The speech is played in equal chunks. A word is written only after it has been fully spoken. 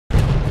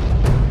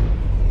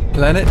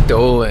Planet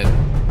Dolan.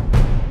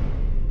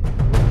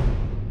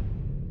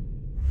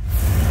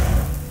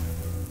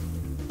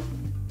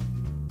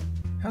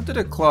 How did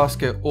a class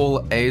get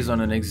all A's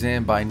on an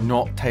exam by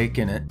not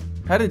taking it?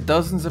 How did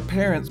dozens of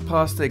parents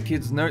pass their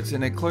kids' notes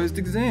in a closed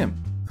exam?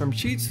 From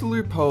cheats to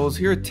loopholes,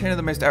 here are 10 of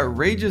the most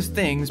outrageous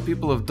things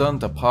people have done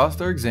to pass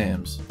their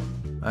exams.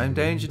 I'm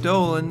Danger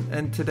Dolan,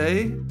 and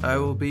today I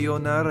will be your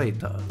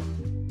narrator.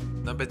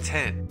 Number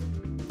 10.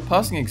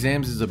 Passing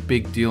exams is a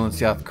big deal in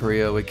South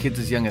Korea, where kids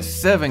as young as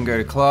 7 go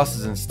to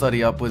classes and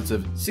study upwards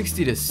of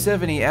 60 to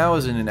 70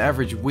 hours in an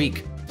average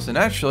week. So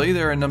naturally,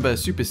 there are a number of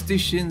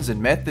superstitions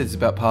and methods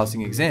about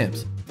passing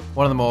exams.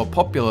 One of the more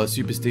popular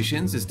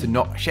superstitions is to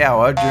not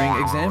shower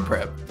during exam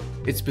prep.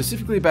 It's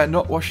specifically about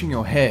not washing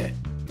your hair.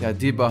 The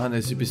idea behind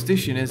the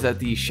superstition is that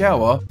the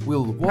shower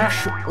will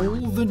wash all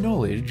the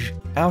knowledge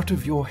out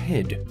of your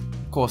head.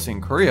 Of course,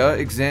 in Korea,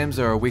 exams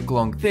are a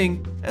week-long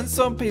thing, and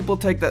some people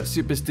take that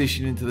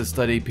superstition into the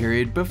study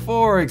period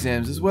before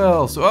exams as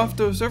well, so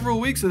after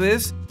several weeks of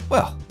this,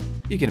 well,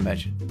 you can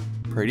imagine,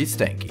 pretty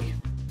stanky.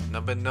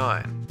 Number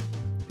 9.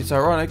 It's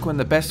ironic when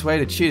the best way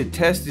to cheat a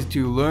test is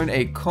to learn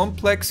a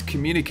complex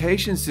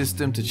communication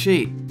system to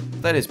cheat.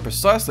 That is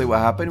precisely what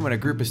happened when a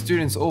group of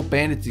students all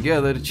banded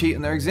together to cheat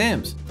in their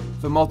exams.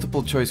 For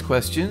multiple choice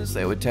questions,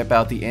 they would tap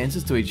out the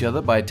answers to each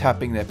other by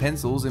tapping their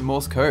pencils in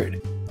Morse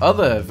code.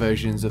 Other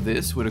versions of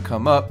this would have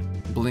come up,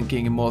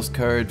 blinking in Morse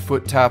code,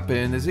 foot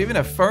tapping, there's even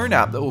a phone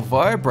app that will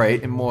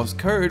vibrate in Morse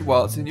code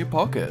while it's in your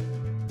pocket.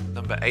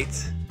 Number 8.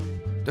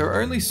 There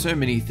are only so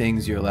many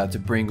things you're allowed to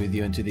bring with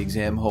you into the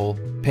exam hall.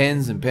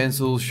 Pens and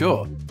pencils,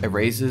 sure.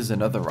 Erasers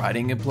and other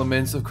writing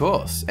implements, of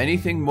course.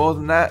 Anything more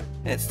than that,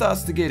 and it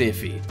starts to get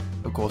iffy.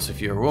 Of course,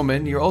 if you're a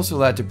woman, you're also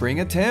allowed to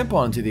bring a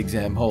tampon to the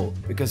exam hall,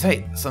 because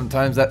hey,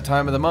 sometimes that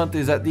time of the month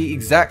is at the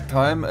exact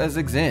time as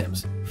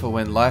exams, for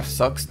when life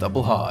sucks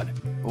double hard.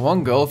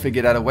 One girl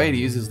figured out a way to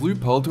use this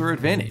loophole to her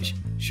advantage.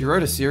 She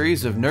wrote a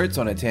series of notes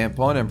on a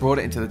tampon and brought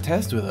it into the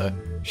test with her.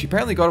 She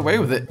apparently got away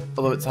with it,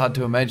 although it's hard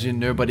to imagine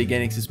nobody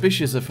getting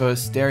suspicious of her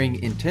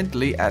staring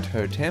intently at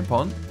her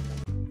tampon.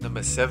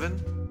 Number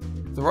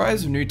 7. The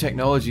rise of new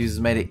technologies has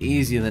made it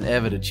easier than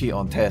ever to cheat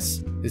on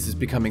tests. This is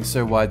becoming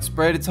so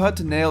widespread it's hard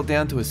to nail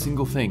down to a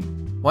single thing.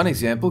 One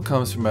example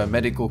comes from a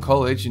medical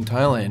college in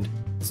Thailand.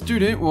 The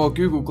student wore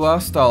Google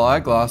Glass style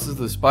eyeglasses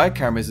with spy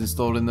cameras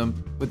installed in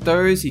them. With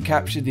those, he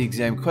captured the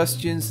exam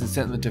questions and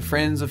sent them to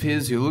friends of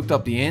his who looked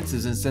up the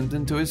answers and sent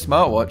them to his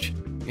smartwatch.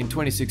 In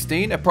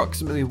 2016,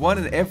 approximately 1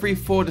 in every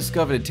 4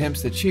 discovered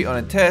attempts to cheat on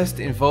a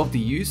test involved the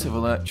use of an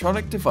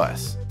electronic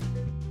device.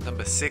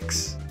 Number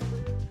 6.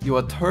 You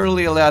are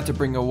totally allowed to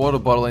bring a water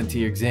bottle into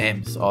your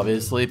exams.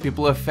 Obviously,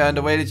 people have found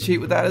a way to cheat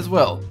with that as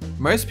well.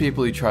 Most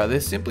people who try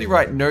this simply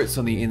write notes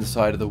on the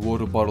inside of the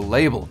water bottle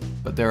label,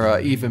 but there are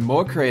even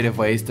more creative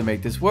ways to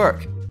make this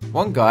work.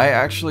 One guy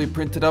actually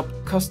printed up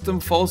a custom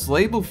false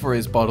label for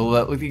his bottle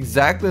that looked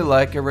exactly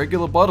like a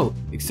regular bottle,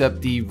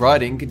 except the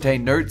writing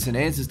contained notes and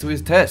answers to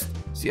his test.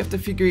 So you have to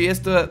figure he has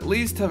to at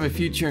least have a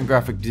future in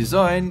graphic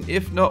design,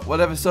 if not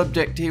whatever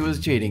subject he was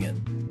cheating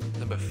in.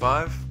 Number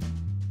 5.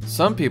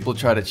 Some people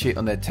try to cheat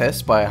on their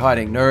tests by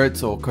hiding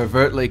notes or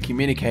covertly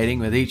communicating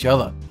with each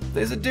other.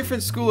 There's a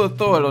different school of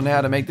thought on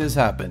how to make this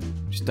happen.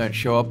 Just don't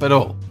show up at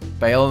all.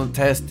 Bail on the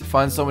test,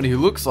 find somebody who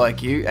looks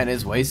like you and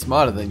is way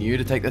smarter than you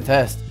to take the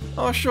test.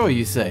 Oh sure,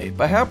 you say,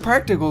 but how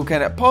practical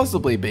can it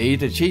possibly be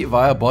to cheat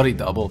via body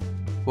double?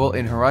 Well,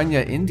 in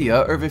Haryana,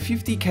 India, over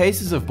 50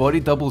 cases of body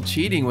double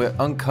cheating were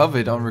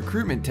uncovered on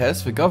recruitment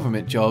tests for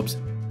government jobs.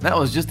 And that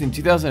was just in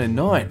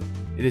 2009.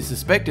 It is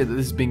suspected that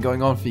this has been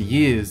going on for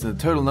years, and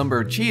the total number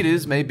of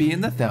cheaters may be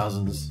in the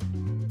thousands.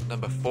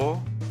 Number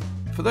 4.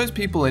 For those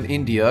people in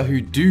India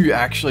who do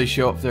actually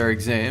show up for their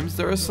exams,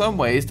 there are some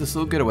ways to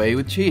still get away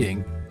with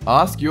cheating.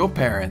 Ask your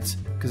parents,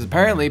 because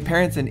apparently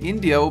parents in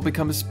India will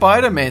become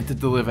Spider-Man to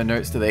deliver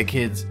notes to their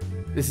kids.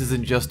 This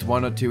isn't just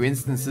 1 or 2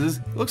 instances.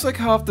 It looks like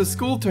half the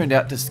school turned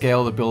out to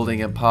scale the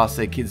building and pass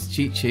their kids'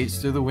 cheat sheets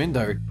through the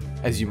window.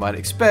 As you might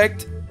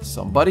expect,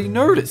 somebody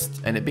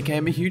noticed, and it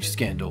became a huge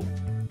scandal.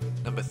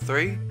 Number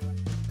 3.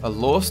 A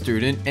law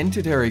student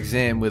entered her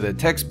exam with a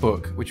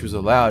textbook, which was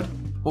allowed.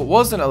 What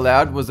wasn't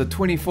allowed was the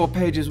 24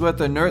 pages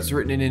worth of notes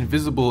written in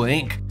invisible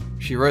ink.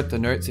 She wrote the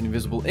notes in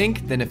invisible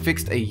ink, then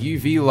affixed a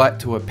UV light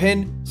to her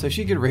pen so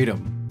she could read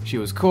them. She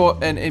was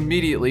caught and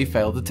immediately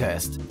failed the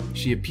test.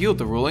 She appealed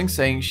the ruling,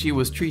 saying she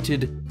was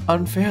treated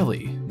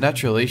unfairly.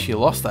 Naturally, she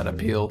lost that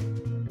appeal.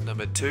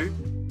 Number 2.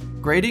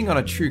 Grading on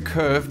a true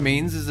curve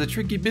means is a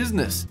tricky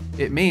business.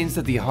 It means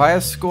that the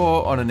highest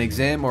score on an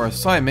exam or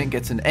assignment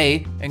gets an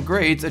A, and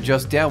grades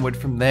adjust downward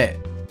from there.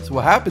 So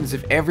what happens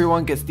if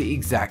everyone gets the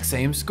exact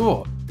same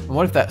score? And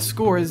what if that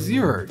score is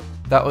 0?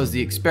 That was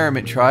the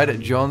experiment tried at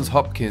Johns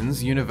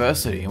Hopkins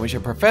University, in which a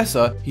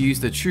professor who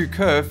used the true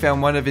curve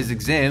found one of his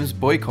exams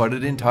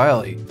boycotted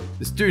entirely.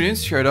 The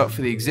students showed up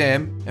for the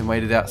exam and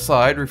waited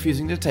outside,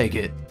 refusing to take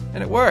it.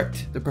 And it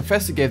worked. The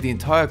professor gave the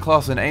entire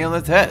class an A on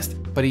the test,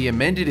 but he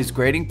amended his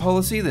grading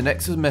policy the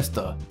next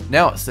semester.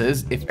 Now it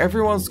says, if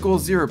everyone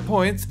scores 0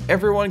 points,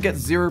 everyone gets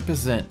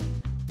 0%.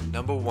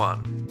 Number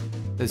 1.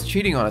 There's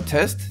cheating on a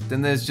test,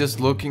 then there's just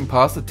looking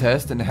past the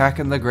test and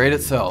hacking the grade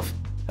itself.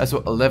 That's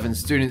what 11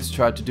 students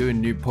tried to do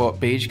in Newport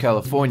Beach,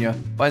 California,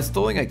 by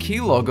installing a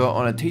keylogger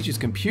on a teacher's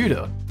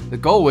computer. The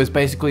goal was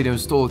basically to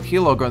install a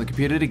keylogger on the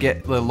computer to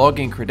get the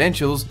login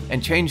credentials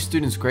and change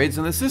students' grades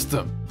in the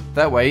system.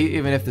 That way,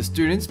 even if the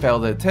students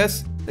failed their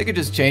tests, they could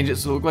just change it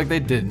so it looked like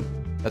they didn't.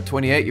 A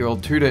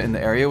 28-year-old tutor in the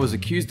area was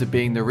accused of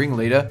being the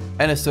ringleader,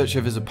 and a search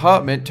of his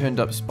apartment turned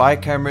up spy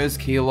cameras,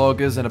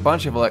 keyloggers, and a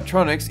bunch of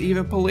electronics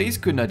even police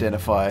couldn't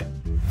identify.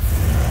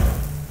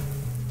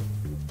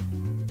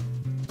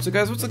 So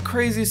guys, what's the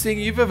craziest thing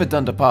you've ever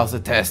done to pass a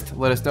test?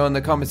 Let us know in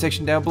the comment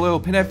section down below or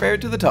pin our favorite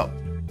to the top.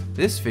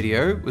 This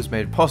video was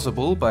made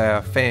possible by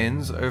our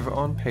fans over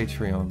on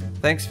Patreon.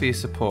 Thanks for your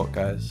support,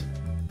 guys.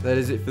 That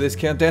is it for this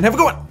countdown. Have a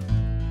good one!